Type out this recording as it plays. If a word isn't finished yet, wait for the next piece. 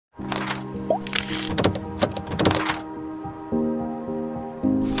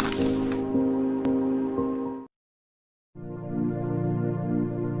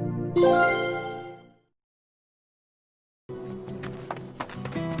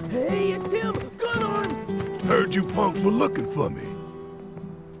Hey, it's him! Gun arm! Heard you punks were looking for me.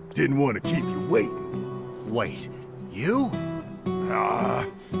 Didn't want to keep you waiting. Wait, you?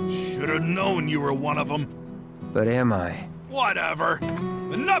 Should have known you were one of them. But am I? Whatever.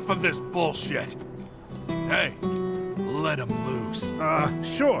 Enough of this bullshit. Hey, let him loose.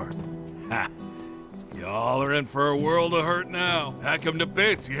 Sure. Ha. Y'all are in for a world of hurt now. Hack him to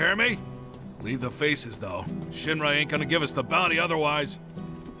bits, you hear me? Leave the faces, though. Shinra ain't gonna give us the bounty otherwise.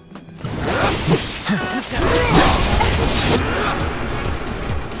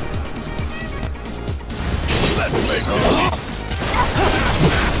 Let's make it.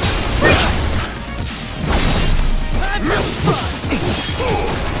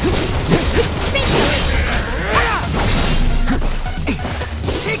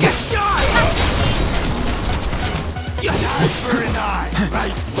 Take a shot! Die for an eye,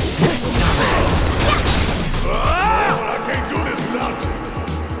 right? I can't do this without you.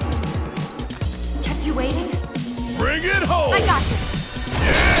 Kept you waiting? Bring it home! I got this.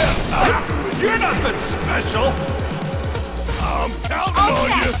 Yeah! I'll do it. You're nothing special! I'm counting on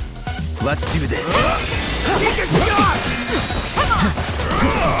you! Let's do this. Take a shot! Come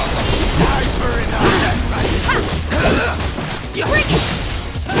on! Die for an eye, right? Bring it!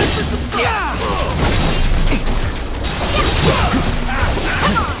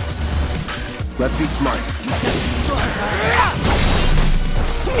 Let's be smart.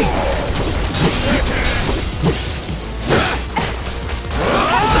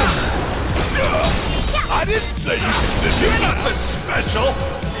 I didn't say you could sit here. You're nothing special!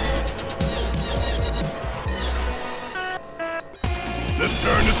 Let's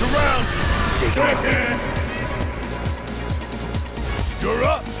turn this around. You're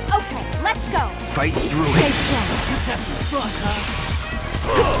up. Okay, let's go. Fight through Stay it. strong. Let's have some fun, huh?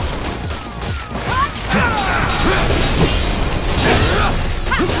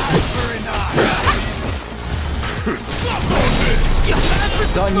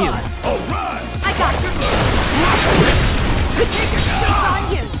 It's on you. All right. I got this. It's on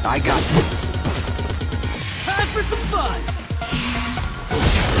you. I got this. Time for some fun!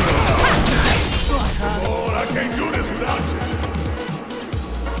 Oh, I can't do this without you.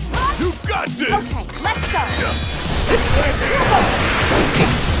 You got this. Okay, let's go.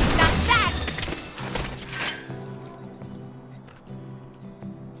 Not that.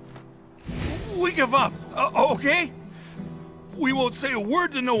 We give up, okay? We won't say a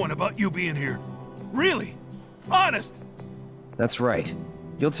word to no one about you being here. Really. Honest. That's right.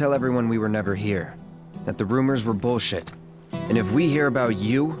 You'll tell everyone we were never here. That the rumors were bullshit. And if we hear about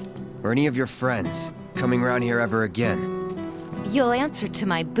you, or any of your friends, coming around here ever again... You'll answer to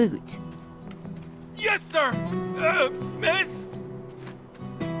my boot. Yes, sir! Miss?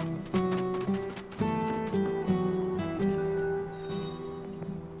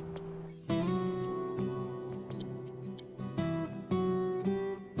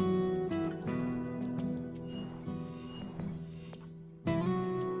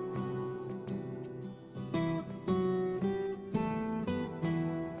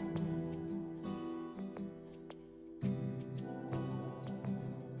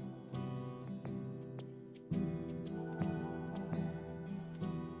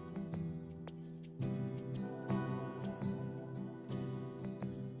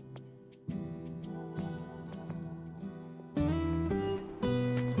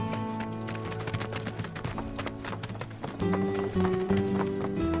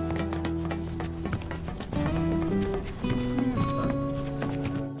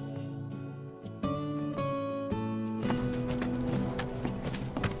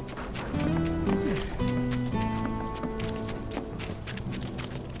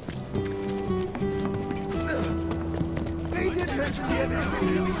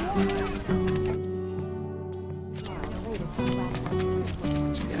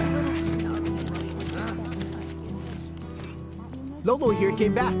 Lolo here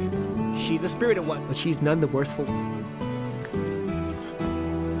came back. She's a spirited one, but she's none the worse for it.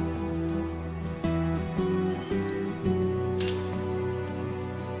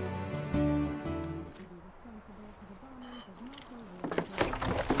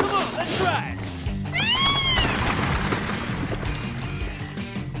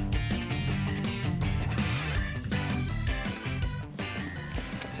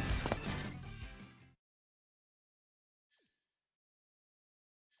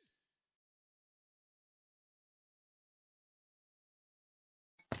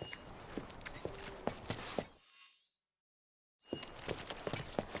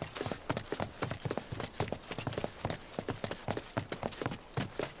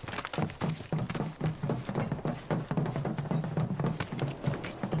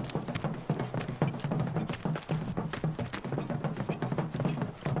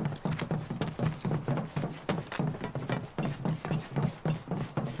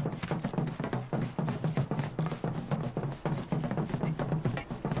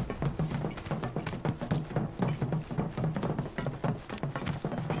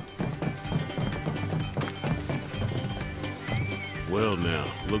 Well now,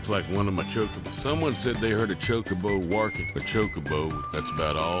 looks like one of my chocobos. Someone said they heard a chocobo barking. A chocobo, that's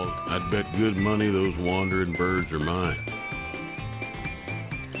about all. I'd bet good money those wandering birds are mine.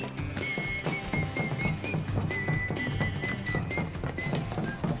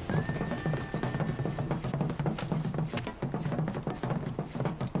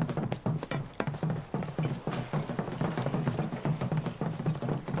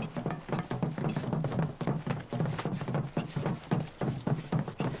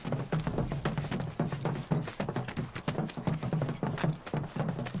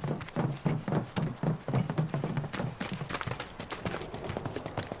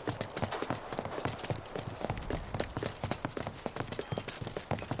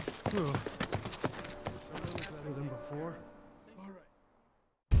 Better than before. All right.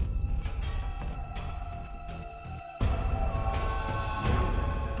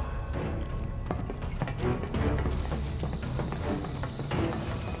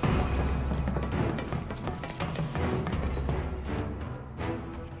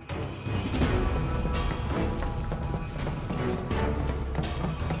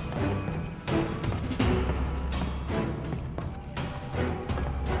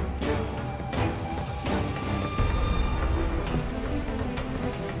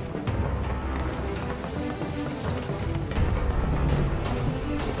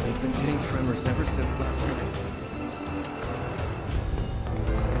 They've been getting tremors ever since last night.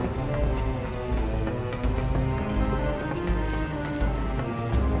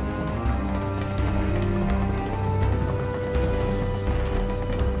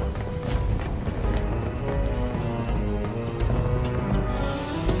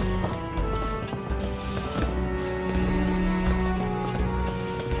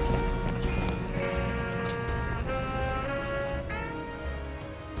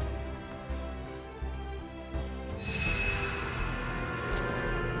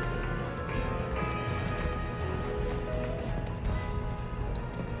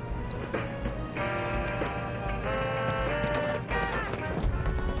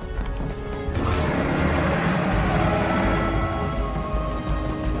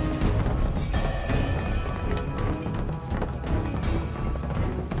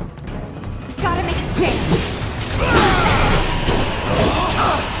 Gotta make a stand.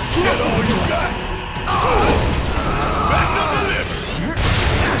 Get all you got! Special delivery!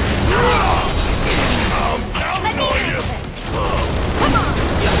 I'm Let counting me on handle you! this. Come on.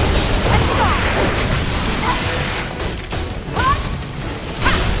 Let's go. Huh?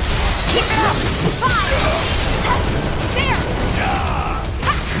 Ha. Keep it up. 5. There.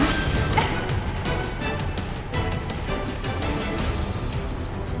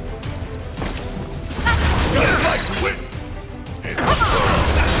 Just like to win!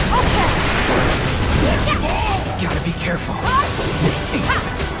 Gotta be careful.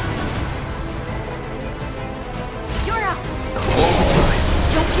 You're up.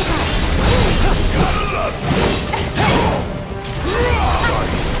 Don't give up. Gotta love you!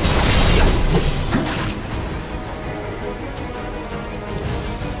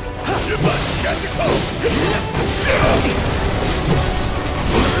 You must catch a cold!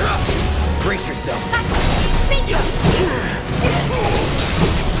 Brace yourself. Bingo.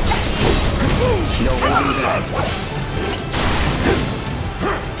 No holding back.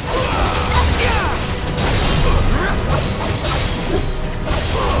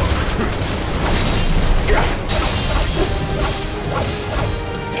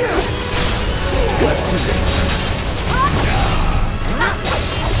 Let's do this.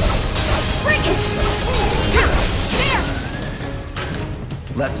 Bring it. There.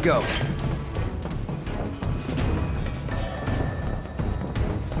 Let's go.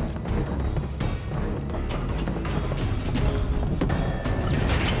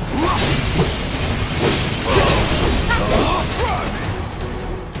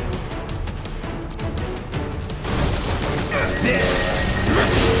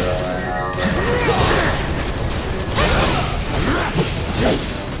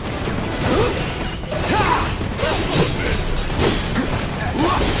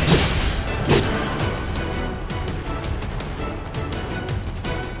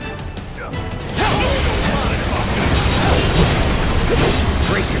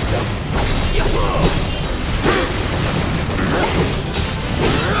 Brace yourself.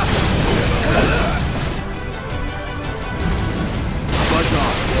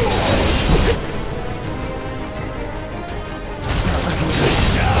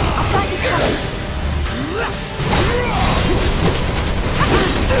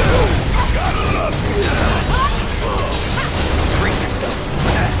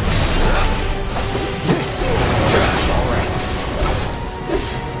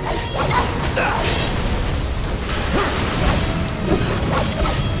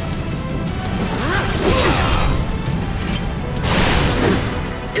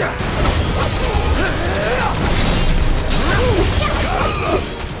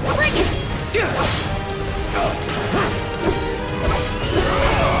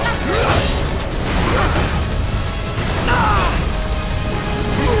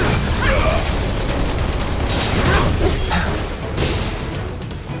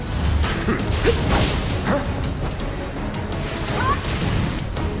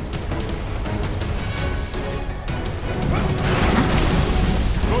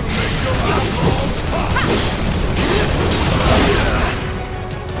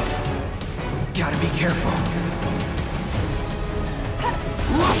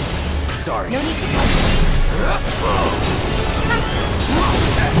 sorry. No need to.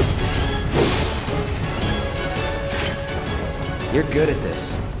 You're good at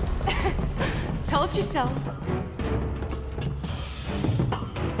this. Told you so.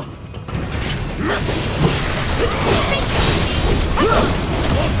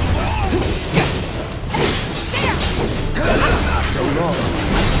 So long.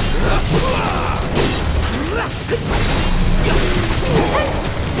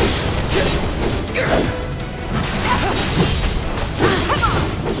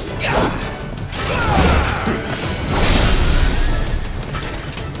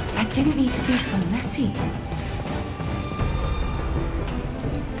 That didn't need to be so messy.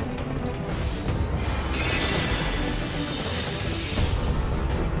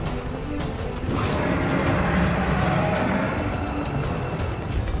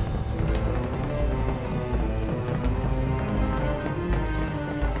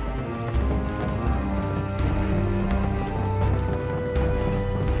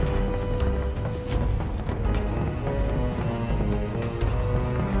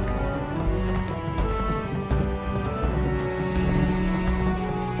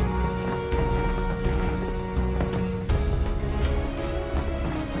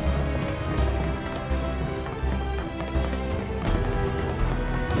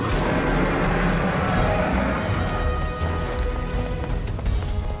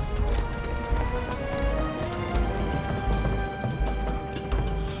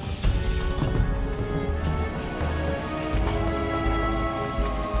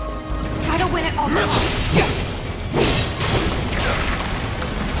 Win at all costs.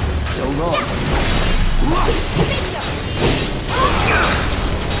 So long.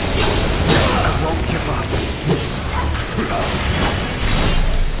 I won't give up.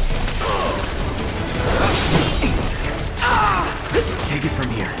 Take it from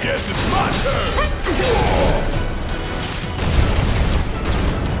here. Guess it's my turn!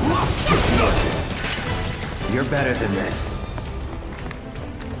 You're better than this.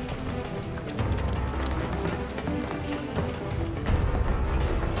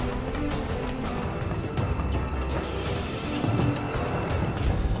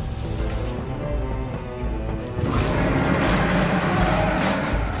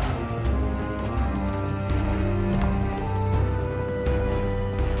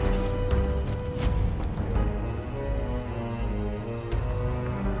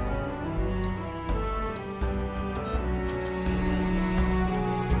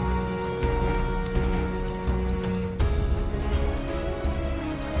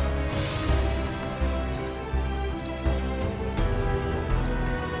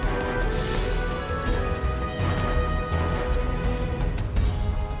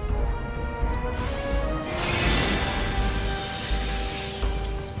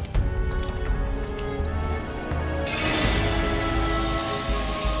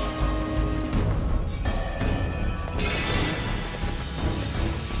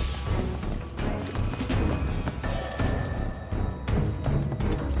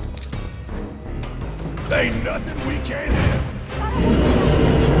 Ain't nothing we can't have.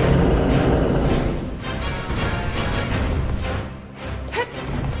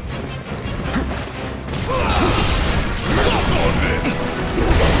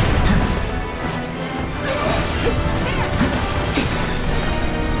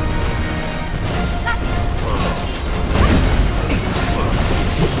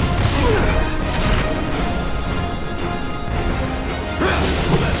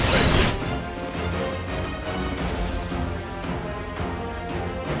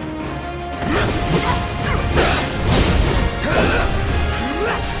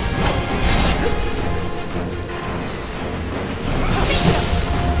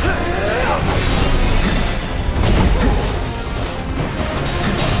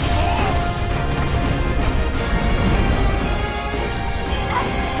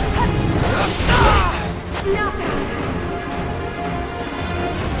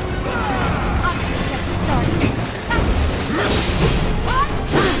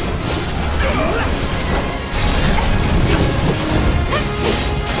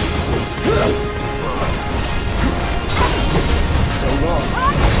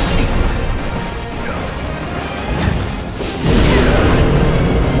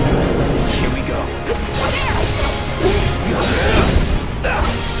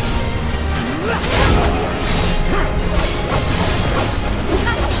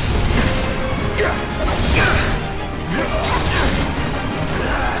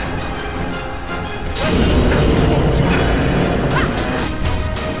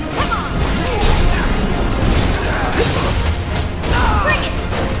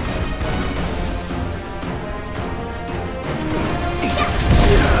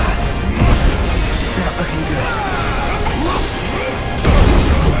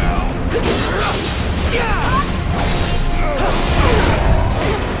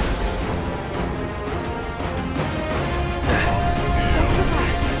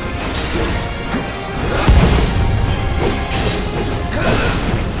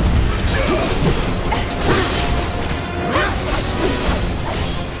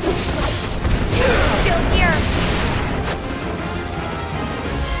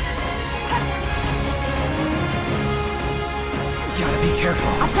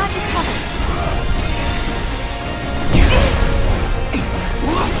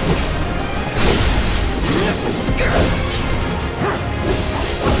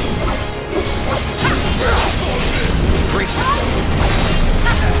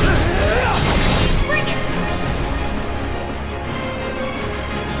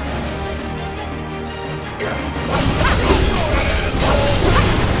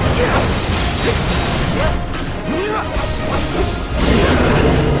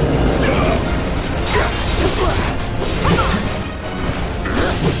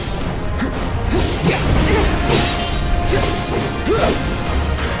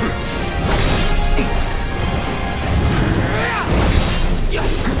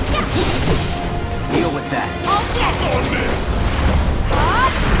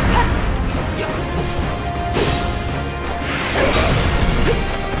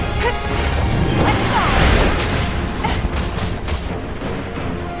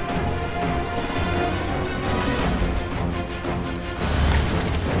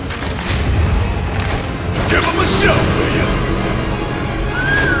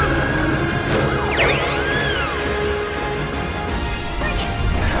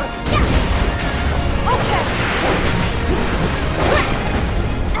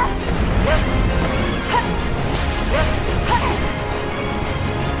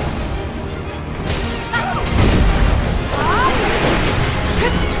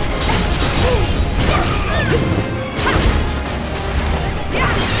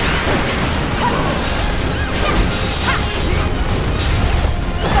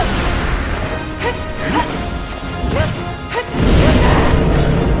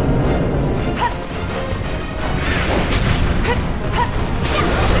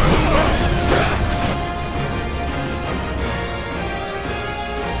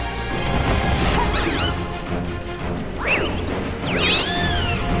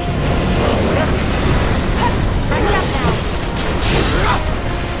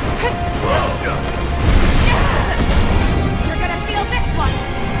 You're gonna feel this one!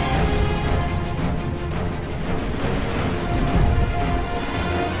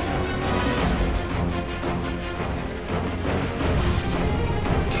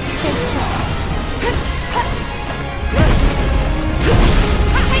 Stay strong.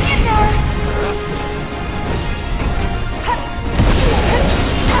 Hang in there!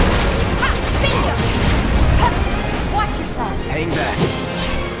 Watch yourself! Hang back.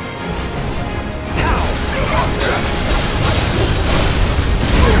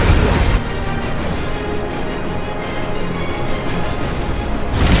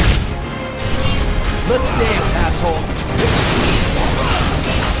 Let's dance, asshole!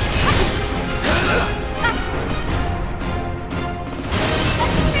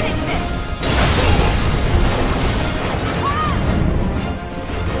 Let's finish this!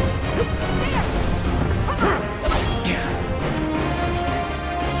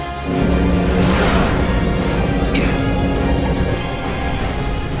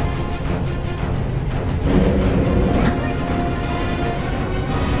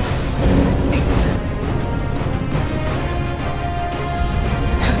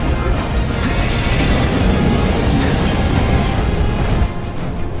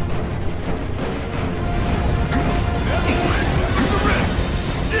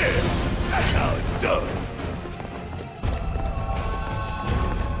 That's how it's done.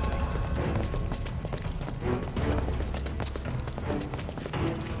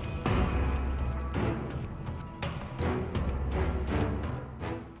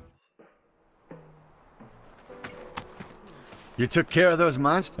 You took care of those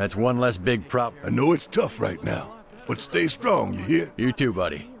monsters? That's one less big problem. I know it's tough right now, but stay strong, you hear? You too,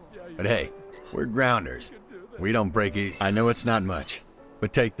 buddy. But hey, we're grounders. We don't break easy. I know it's not much,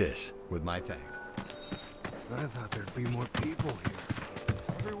 but take this with my thanks. I thought there'd be more people here.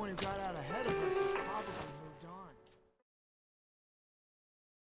 Everyone who got out ahead of us has probably moved on.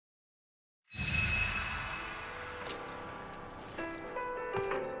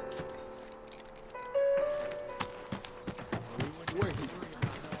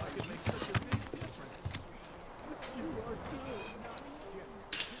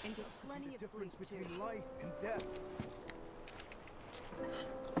 And get plenty of sleep, too. Between life and death.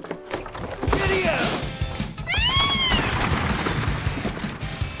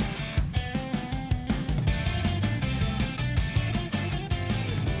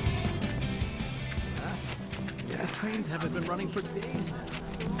 The trains haven't been running for days now.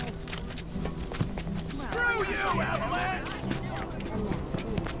 Screw you, Avalanche!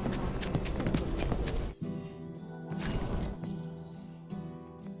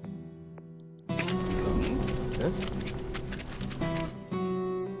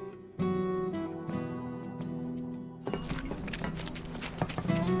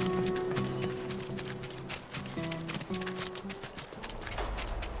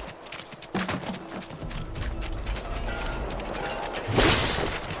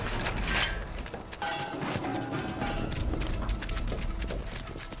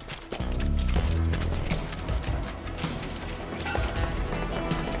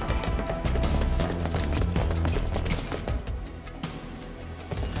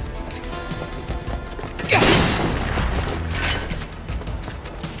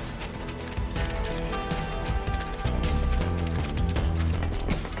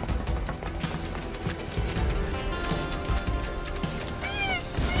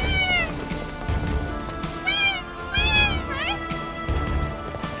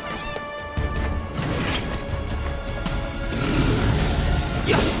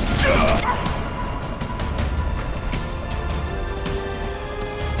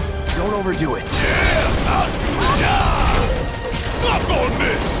 Don't overdo it. Suck on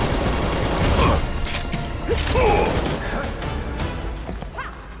this!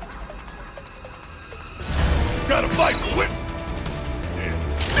 Gotta fight for whip!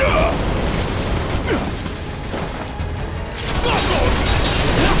 Suck on this!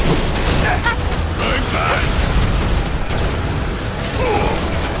 Bang, bang!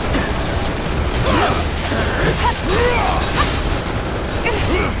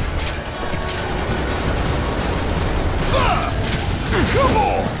 Come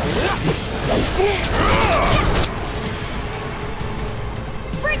on!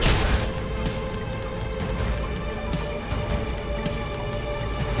 Bring it!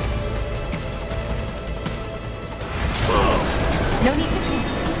 No need to panic.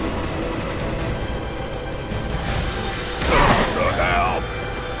 The hell?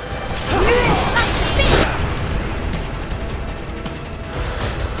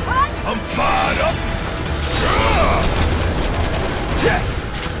 I'm fired up!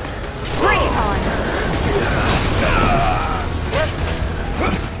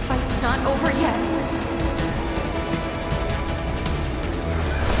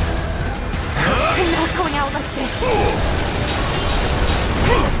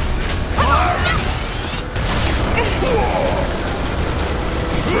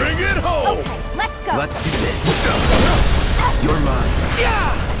 Let's do this. You're mine.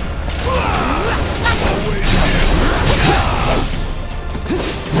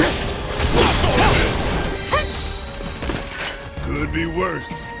 Could be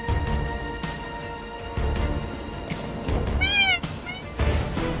worse.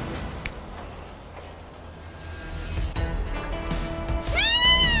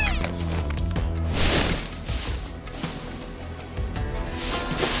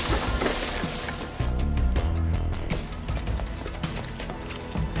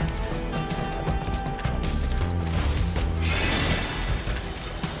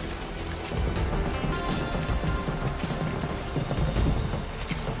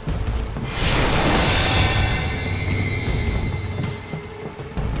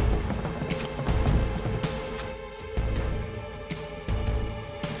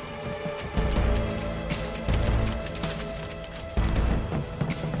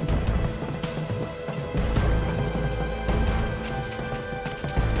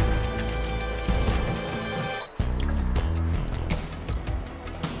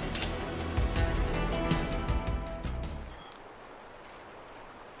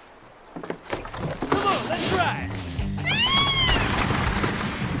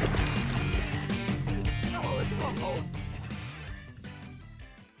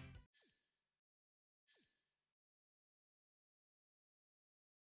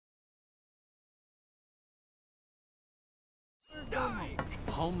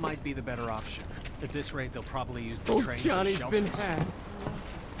 Home might be the better option. At this rate, they'll probably use the trains as Johnny's shelters. been hacked.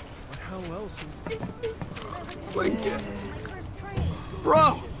 But how else?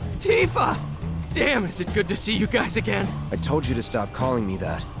 Bro! Tifa! Damn, is it good to see you guys again? I told you to stop calling me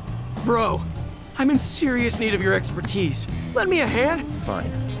that. Bro, I'm in serious need of your expertise. Lend me a hand?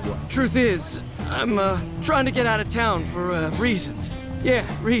 Fine. Truth is, I'm, trying to get out of town for, reasons. Yeah,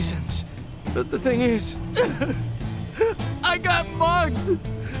 reasons. But the thing is, I got mugged!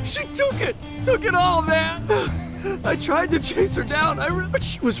 She took it all, man! I tried to chase her down, but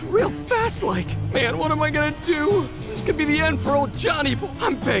she was real fast-like. Man, what am I gonna do? This could be the end for old Johnny, but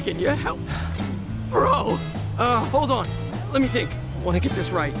I'm begging you, help. Bro! Hold on. Let me think. I wanna get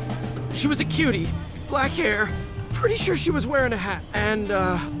this right. She was a cutie, black hair, pretty sure she was wearing a hat, and,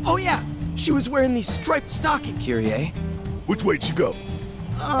 oh yeah, she was wearing these striped stockings. Kyrie? Which way'd she go?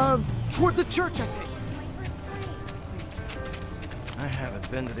 Toward the church, I think. I haven't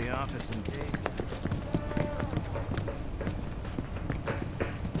been to the office in days.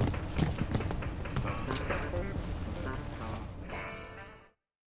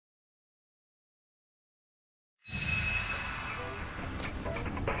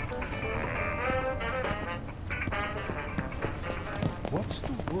 What's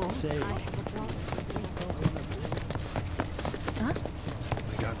the world? Say. Huh?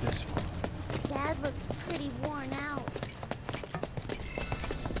 We got this far. Dad looks pretty worn out.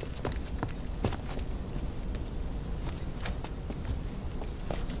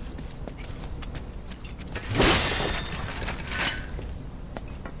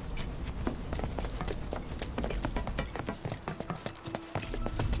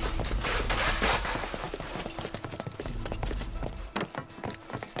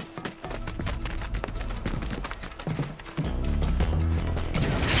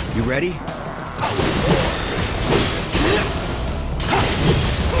 You ready?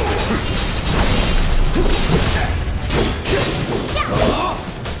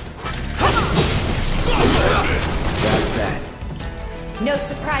 That's that. No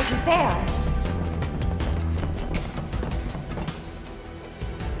surprises there.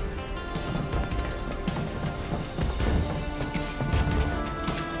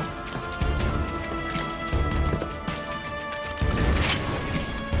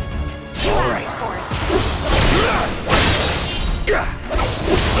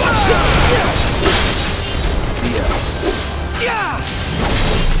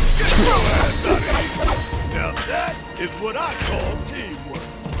 Now that is what I call teamwork.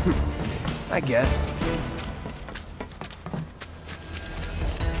 I guess.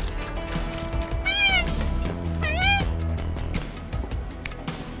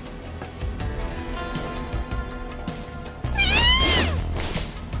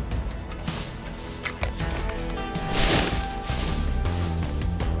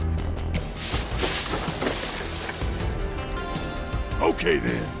 Okay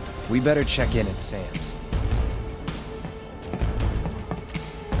then. We better check in at Sam's.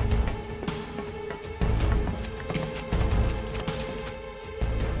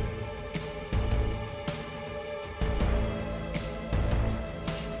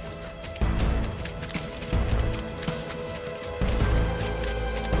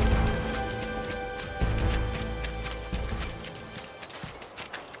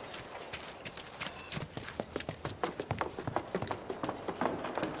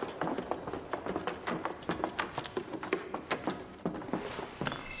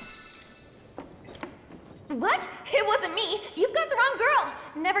 What? It wasn't me. You've got the wrong girl.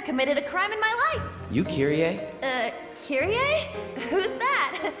 Never committed a crime in my life. You Kyrie? Kyrie? Who's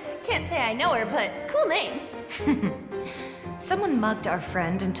that? Can't say I know her, but cool name. Someone mugged our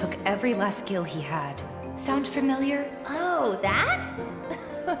friend and took every last skill he had. Sound familiar? Oh, that?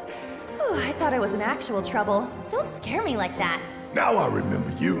 Ooh, I thought I was in actual trouble. Don't scare me like that. Now I remember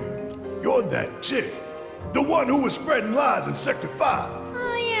you. You're that chick. The one who was spreading lies in Sector 5.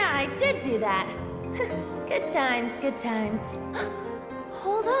 Oh yeah, I did do that. Good times, good times.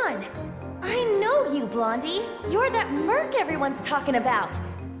 Hold on. I know you, Blondie. You're that merc everyone's talking about.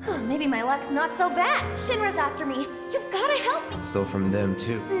 Maybe my luck's not so bad. Shinra's after me. You've gotta help me. Stole from them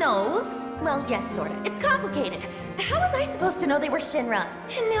too. No. Well, yes, sorta. It's complicated. How was I supposed to know they were Shinra?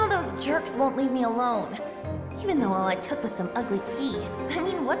 And now those jerks won't leave me alone. Even though all I took was some ugly key. I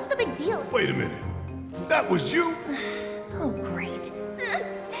mean, what's the big deal? Wait a minute. That was you? Oh, great.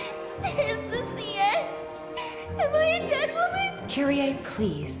 Is this the end? Am I a dead woman? Kyrie,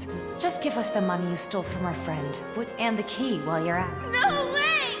 please. Just give us the money you stole from our friend. And the key while you're at it. No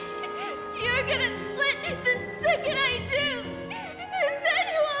way! You're gonna split the second I do! And then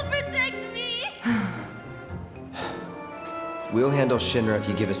who will protect me? We'll handle Shinra if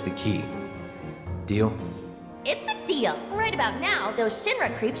you give us the key. Deal? It's a deal. Right about now, those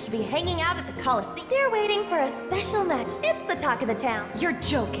Shinra creeps should be hanging out at the Coliseum. They're waiting for a special match. It's the talk of the town. You're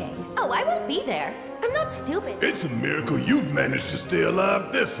joking. Oh, I won't be there. I'm not stupid. It's a miracle you've managed to stay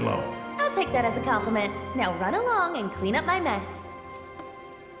alive this long. I'll take that as a compliment. Now run along and clean up my mess.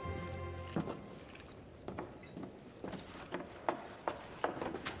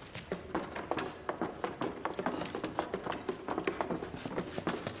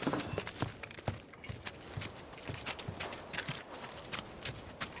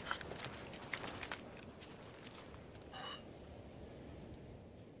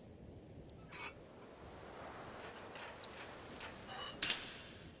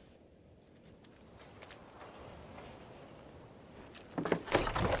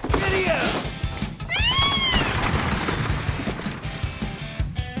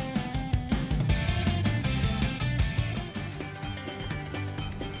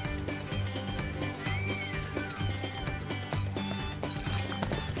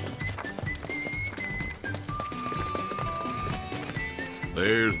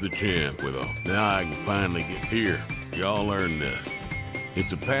 There's the champ with all. Now I can finally get here. Y'all learn this.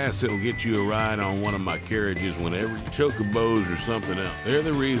 It's a pass that'll get you a ride on one of my carriages whenever chocobos or something else. They're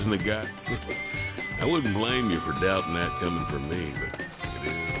the reason the guy... I wouldn't blame you for doubting that coming from me, but it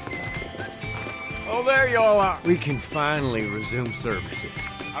is. Oh, there you all are. We can finally resume services.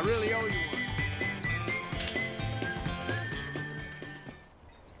 I really owe you one.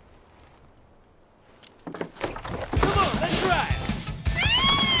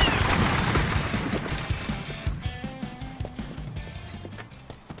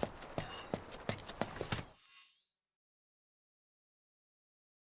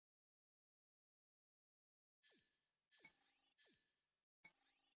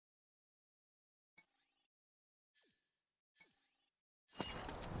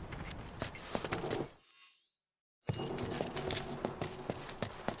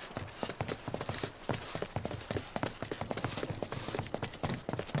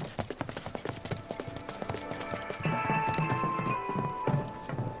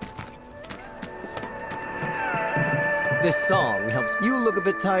 This song helps you look a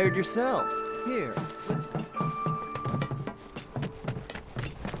bit tired yourself. Here, listen.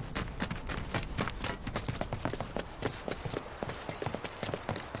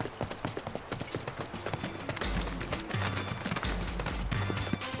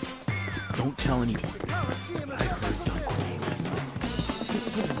 Don't tell anyone. I heard Doug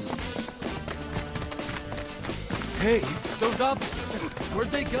Hey, those officers, where'd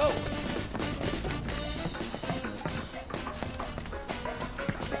they go?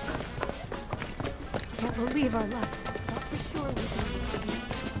 Can't believe our luck. But for sure we can.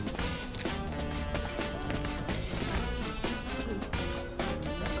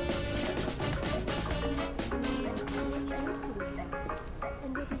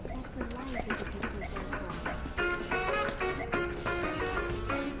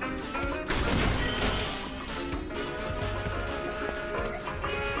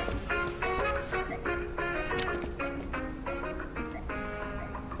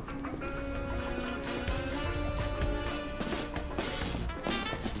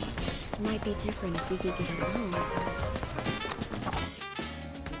 Might be different if we could get along.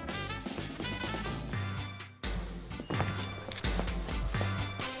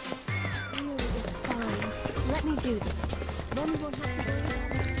 Really, it's fine. Let me do this. Then we won't have to worry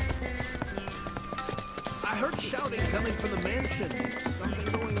about it. I heard shouting coming from the mansion.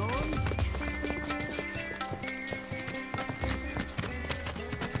 Something going on?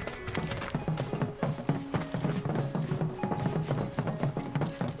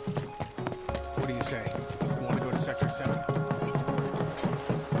 What do you say? You want to go to Sector 7?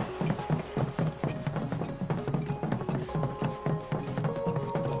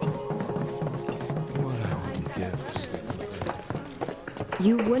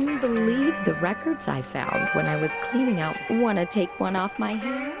 You wouldn't believe the records I found when I was cleaning out. Want to take one off my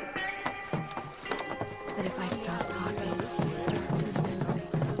hands? But if I stop talking, they start to...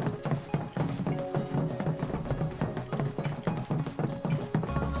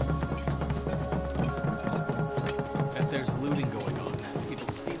 Bet there's looting going on. People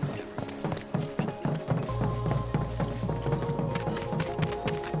stealing everything.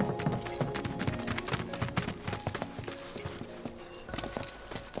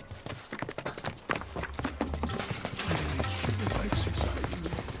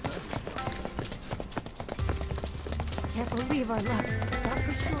 Can't believe our luck. Thought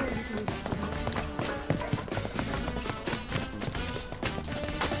for sure we could.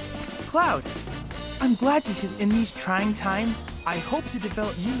 Cloud, I'm glad to see that in these trying times, I hope to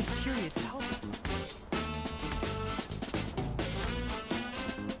develop new materia to help us.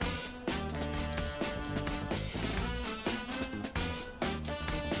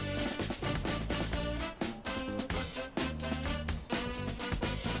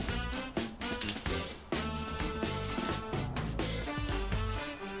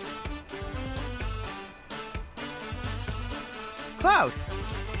 Cloud!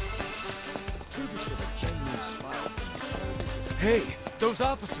 Hey, those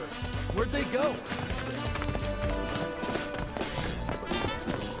officers, where'd they go?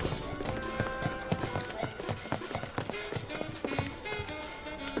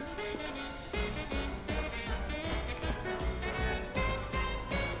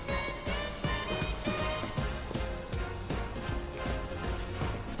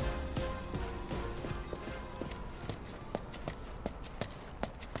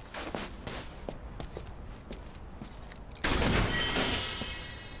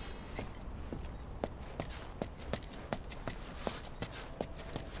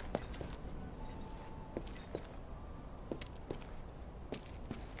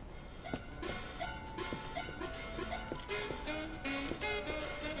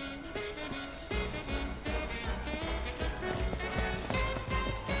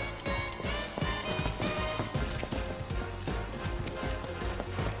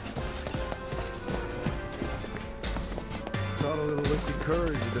 Thought a little liquid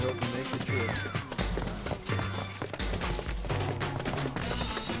courage would help you make the trip.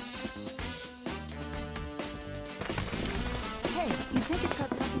 Hey, you think it's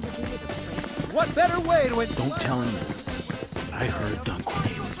got something to do with it? What better way to Don't tell anyone. I heard Don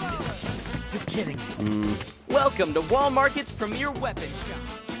Corneo was missing. You're kidding me. Welcome to Wall Market's premier weapon shop.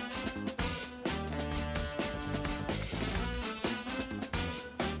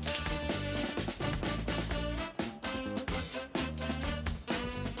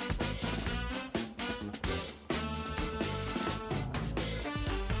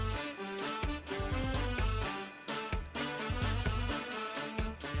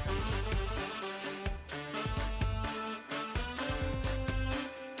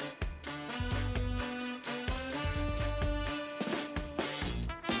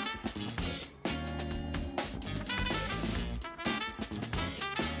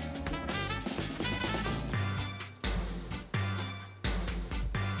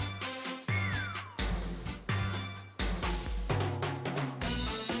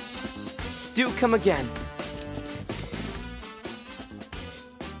 Do come again.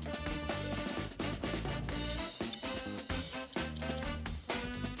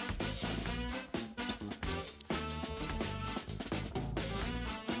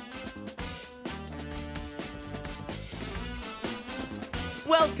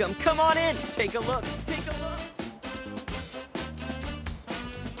 Welcome, come on in. Take a look, take a look.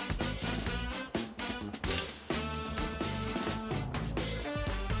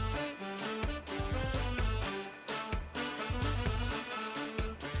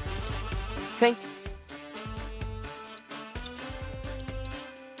 Thank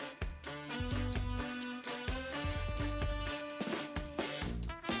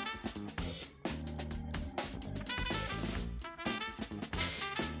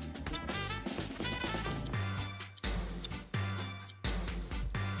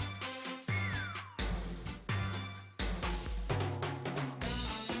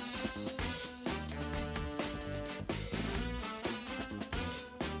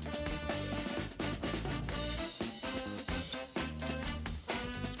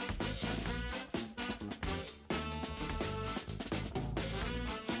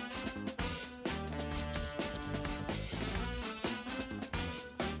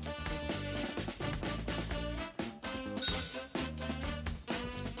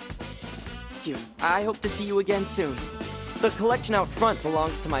Thank you. I hope to see you again soon. The collection out front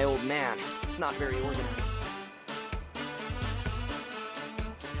belongs to my old man. It's not very organized.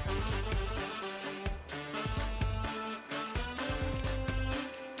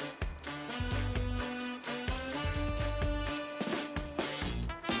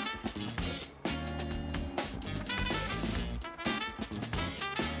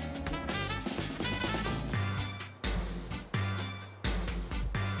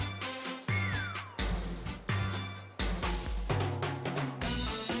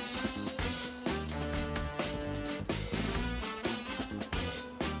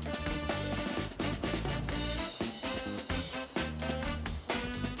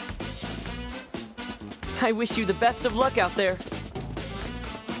 I wish you the best of luck out there.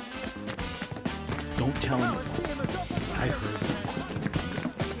 Don't tell him. I heard.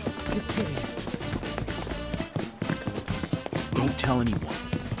 Don't tell anyone.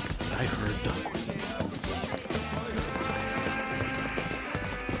 I heard Doug.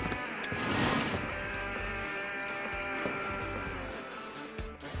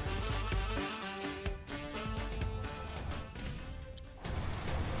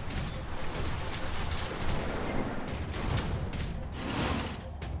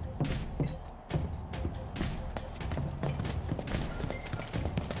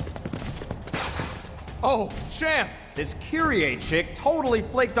 Oh, champ! This Kyrie chick totally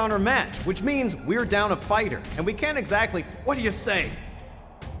flaked on her match, which means we're down a fighter, and we can't exactly... What do you say?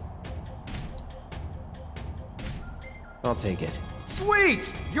 I'll take it.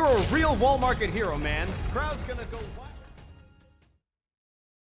 Sweet! You're a real Wall Market hero, man. Crowd's gonna go wild.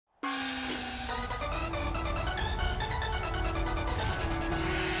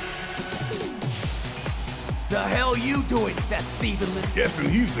 The hell you doing, that thieving little... Guessing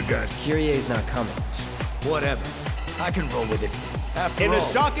he's the guy. Kyrie's not coming. Whatever. I can roll with it. After In all,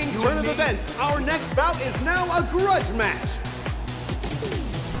 a shocking you turn and of me- events, our next bout is now a grudge match.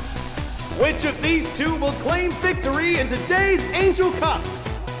 Which of these two will claim victory in today's Angel Cup?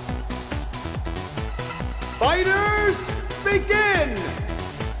 Fighters, begin!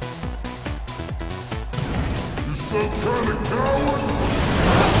 You some kind of coward?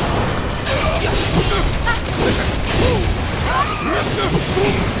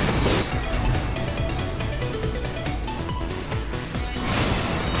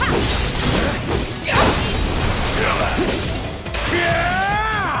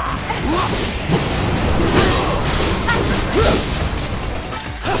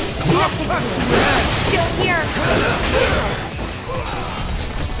 Still here.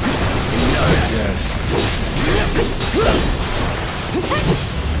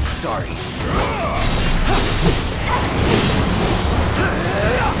 Sorry.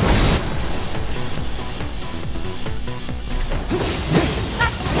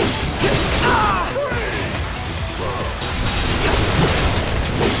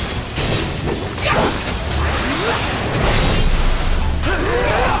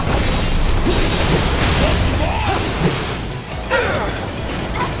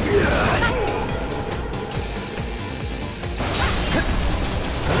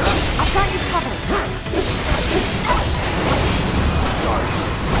 I've got you covered.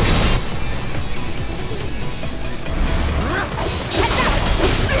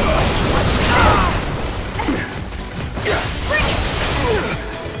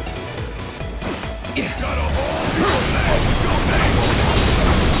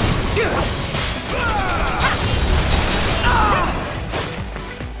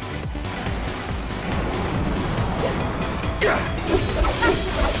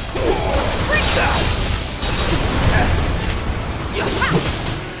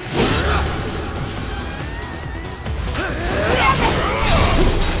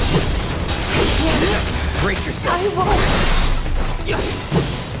 Brace yourself. I won't.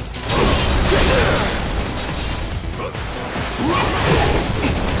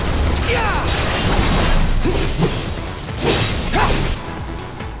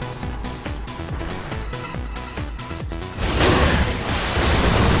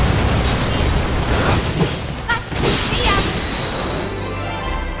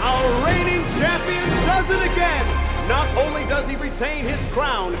 Our reigning champion does it again! Not only does he retain his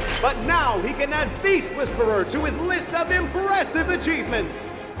crown, but now he can add Beast Whisperer to his list of impressive achievements!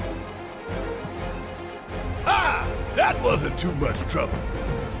 Ah! That wasn't too much trouble.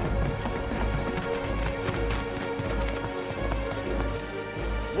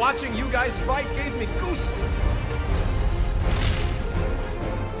 Watching you guys fight gave me goosebumps.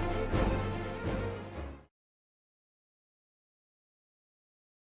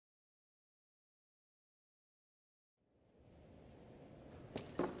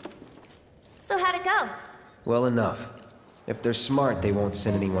 So how'd it go? Well enough. If they're smart, they won't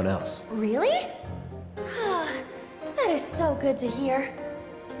send anyone else. Really? That is so good to hear.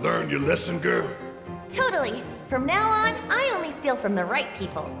 Learn your lesson, girl? Totally. From now on, I only steal from the right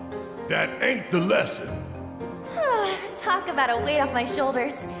people. That ain't the lesson. Talk about a weight off my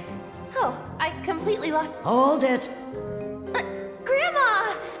shoulders. Oh, I completely lost... Hold it.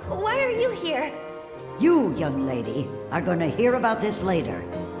 Grandma! Why are you here? You, young lady, are gonna hear about this later.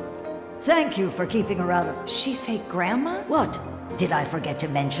 Thank you for keeping her out of... She say Grandma? What? Did I forget to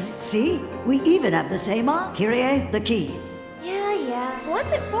mention? See? We even have the same arm. Kyrie, the key. Yeah.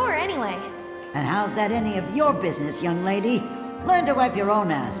 What's it for, anyway? And how's that any of your business, young lady? Learn to wipe your own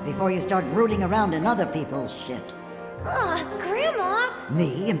ass before you start rooting around in other people's shit. Grandma!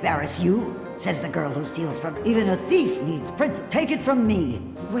 Me embarrass you? Says the girl who steals from... Even a thief needs principle. Take it from me.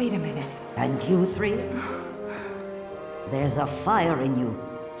 Wait a minute. And you three? There's a fire in you.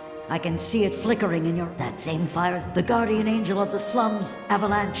 I can see it flickering in your... That same fire, the guardian angel of the slums,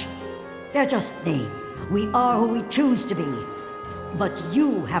 Avalanche. They're just names. We are who we choose to be. But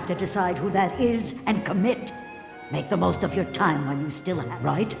you have to decide who that is and commit. Make the most of your time when you still have...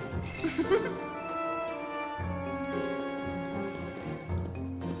 Right?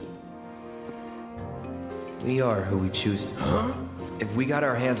 We are who we choose to be. Huh? If we got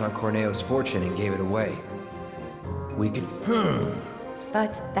our hands on Corneo's fortune and gave it away, we could...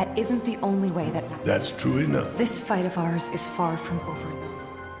 But that isn't the only way that... That's true enough. This fight of ours is far from over, though.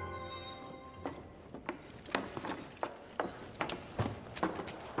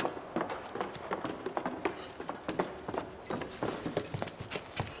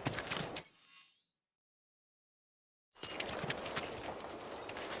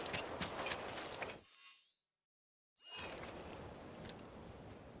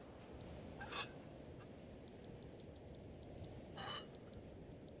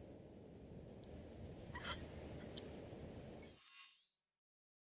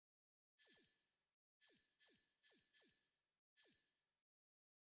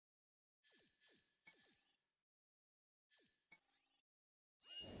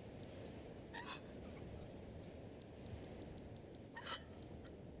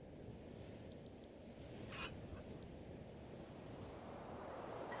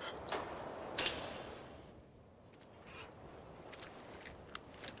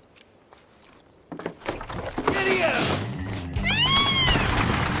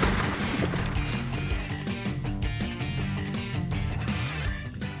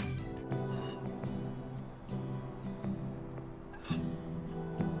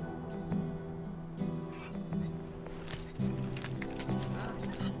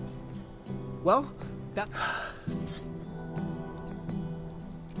 Well, that...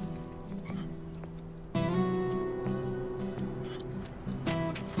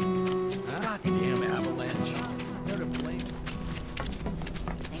 Goddamn Avalanche. They're to blame.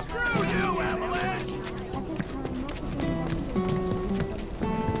 Screw you, Avalanche!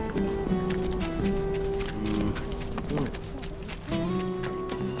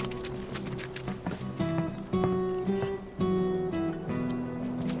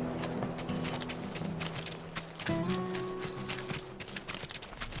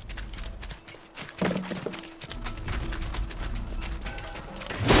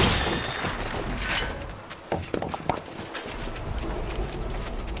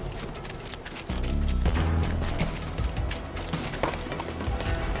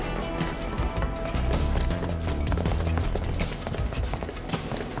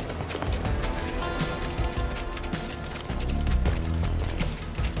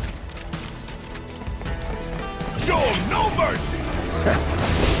 Show him no mercy!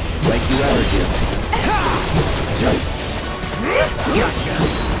 Like you ever do. Gotcha!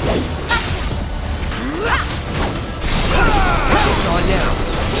 It's on now.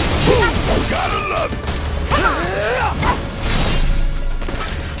 Gotta love it!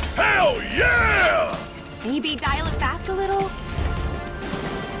 Hell yeah! Maybe dial it back a little?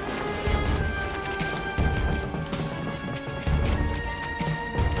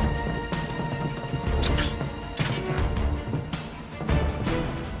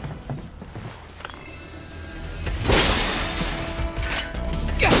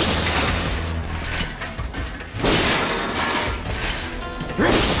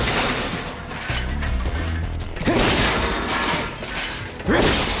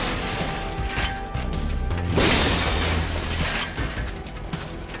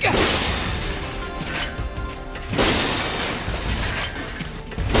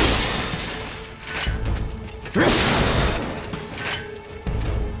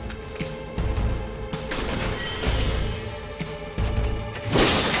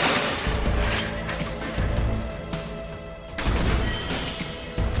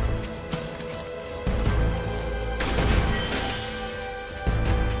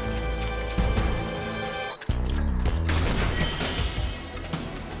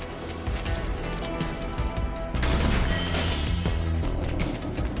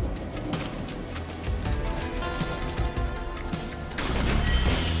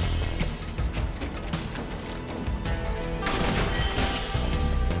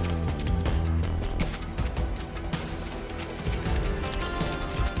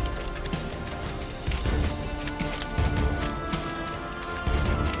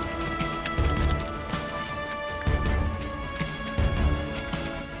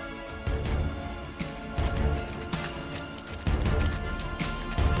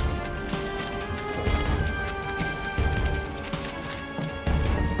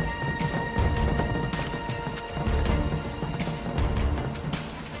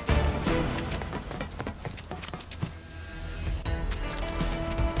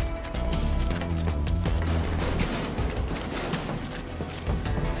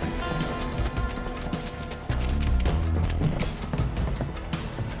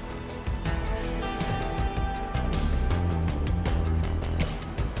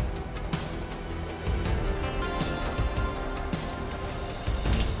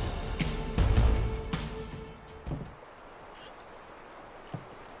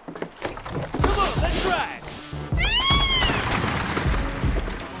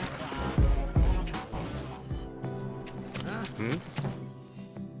 Hmm?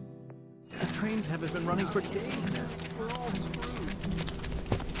 The trains haven't been running for days now. We're all screwed.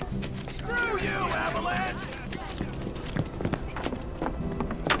 Screw you, Avalanche!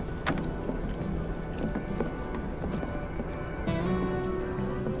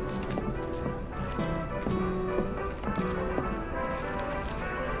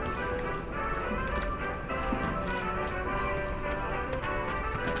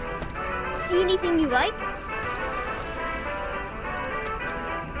 See anything you like?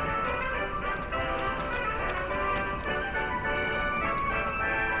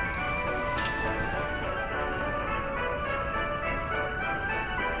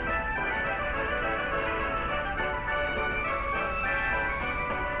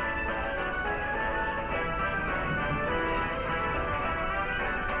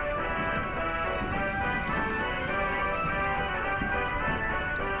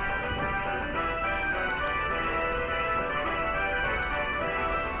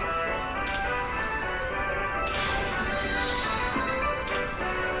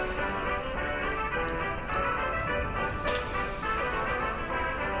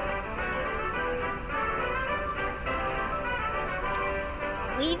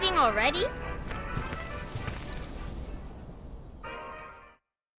 Leaving already?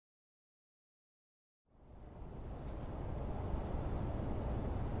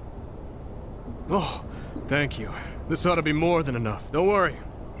 Oh, thank you. This ought to be more than enough. Don't worry.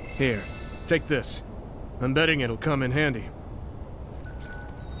 Here, take this. I'm betting it'll come in handy.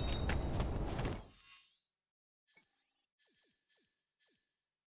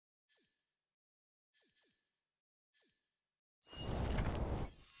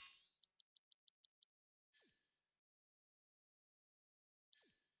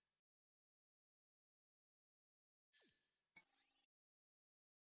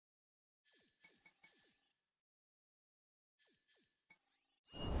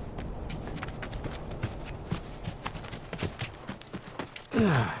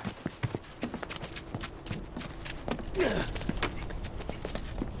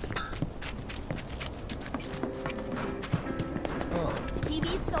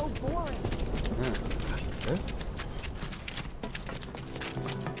 TV's so boring.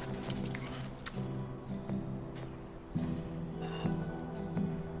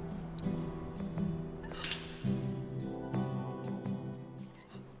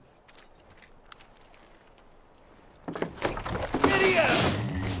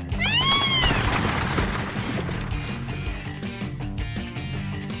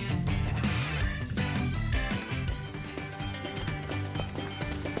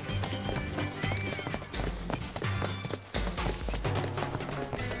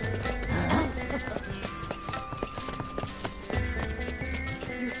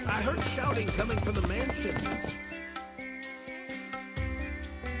 I heard shouting coming from the mansion.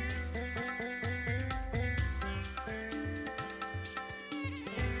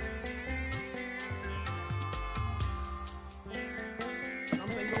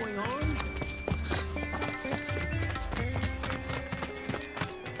 Something going on?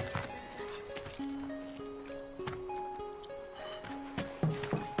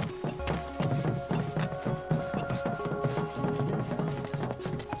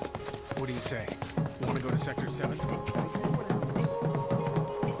 What do you say? You want to go to Sector 7?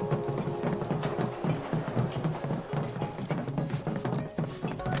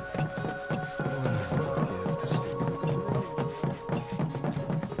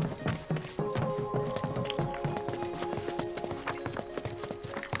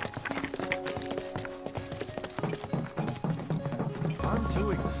 I'm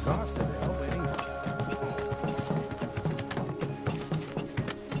too exhausted to help anyone.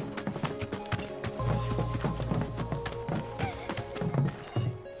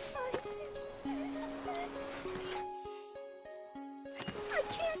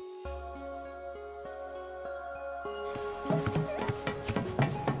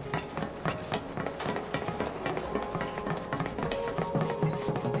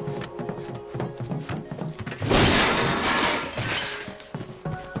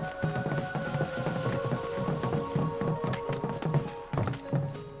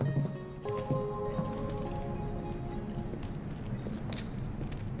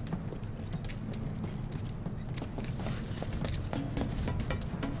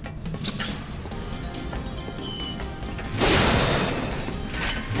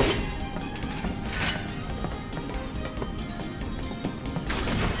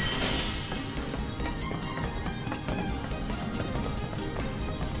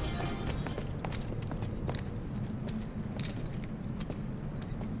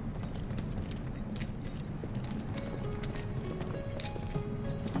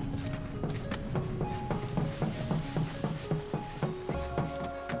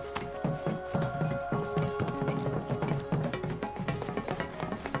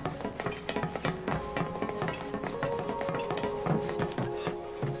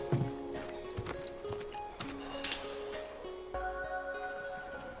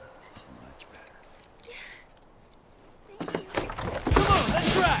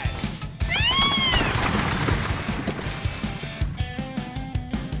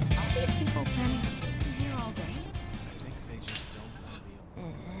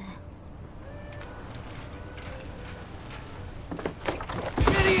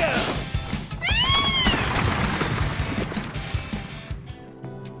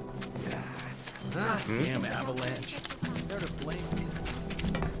 Avalanche. They're to blame.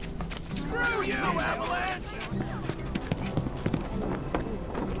 Screw you, Avalanche!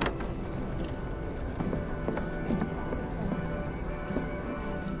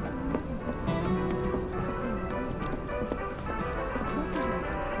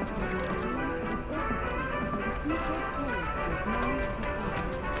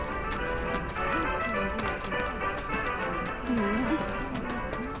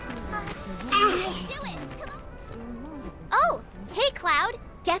 Oh, hey Cloud.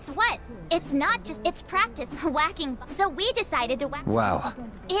 Guess what? It's not just, it's practice whacking. So we decided to whack. Wow.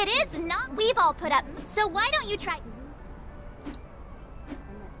 It is not. We've all put up. So why don't you try?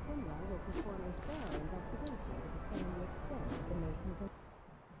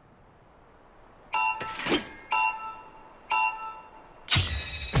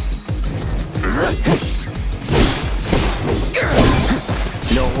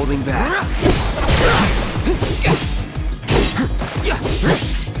 No holding back.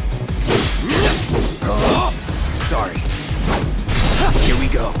 Oh, sorry. Here we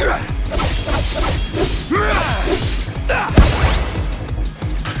go. All right.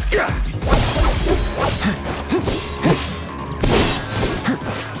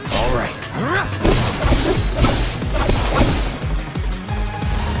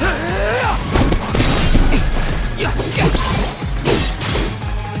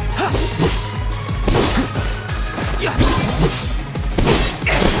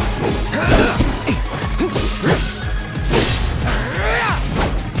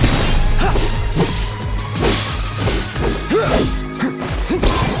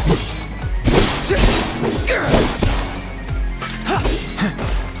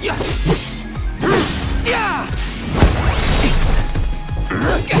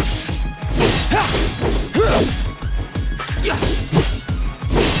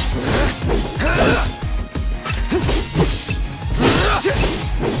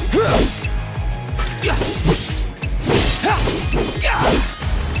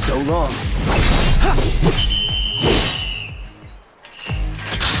 So long.